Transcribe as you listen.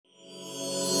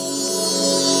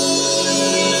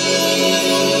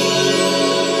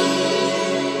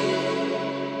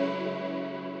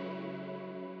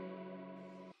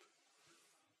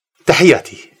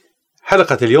تحياتي.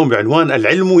 حلقة اليوم بعنوان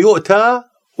العلم يؤتى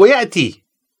ويأتي.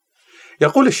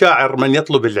 يقول الشاعر: من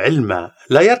يطلب العلم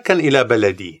لا يركن إلى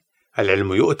بلدي،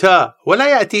 العلم يؤتى ولا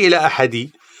يأتي إلى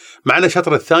أحدي. معنى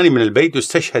الشطر الثاني من البيت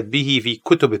يستشهد به في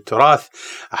كتب التراث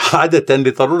عادة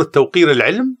لضرورة توقير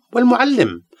العلم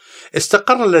والمعلم.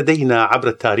 استقر لدينا عبر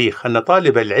التاريخ أن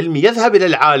طالب العلم يذهب إلى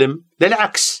العالم، لا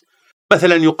العكس.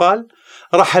 مثلا يقال: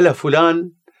 رحل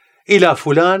فلان إلى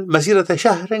فلان مسيرة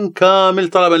شهر كامل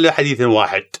طلبا لحديث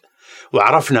واحد.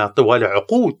 وعرفنا طوال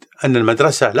عقود أن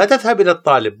المدرسة لا تذهب إلى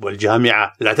الطالب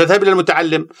والجامعة لا تذهب إلى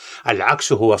المتعلم.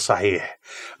 العكس هو الصحيح.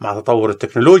 مع تطور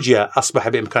التكنولوجيا أصبح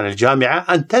بإمكان الجامعة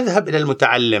أن تذهب إلى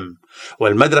المتعلم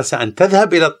والمدرسة أن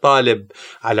تذهب إلى الطالب.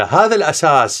 على هذا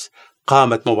الأساس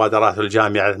قامت مبادرات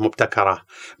الجامعة المبتكرة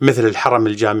مثل الحرم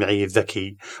الجامعي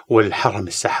الذكي والحرم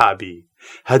السحابي.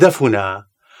 هدفنا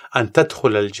أن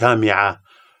تدخل الجامعة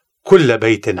كل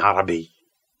بيت عربي.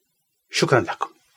 شكرا لكم.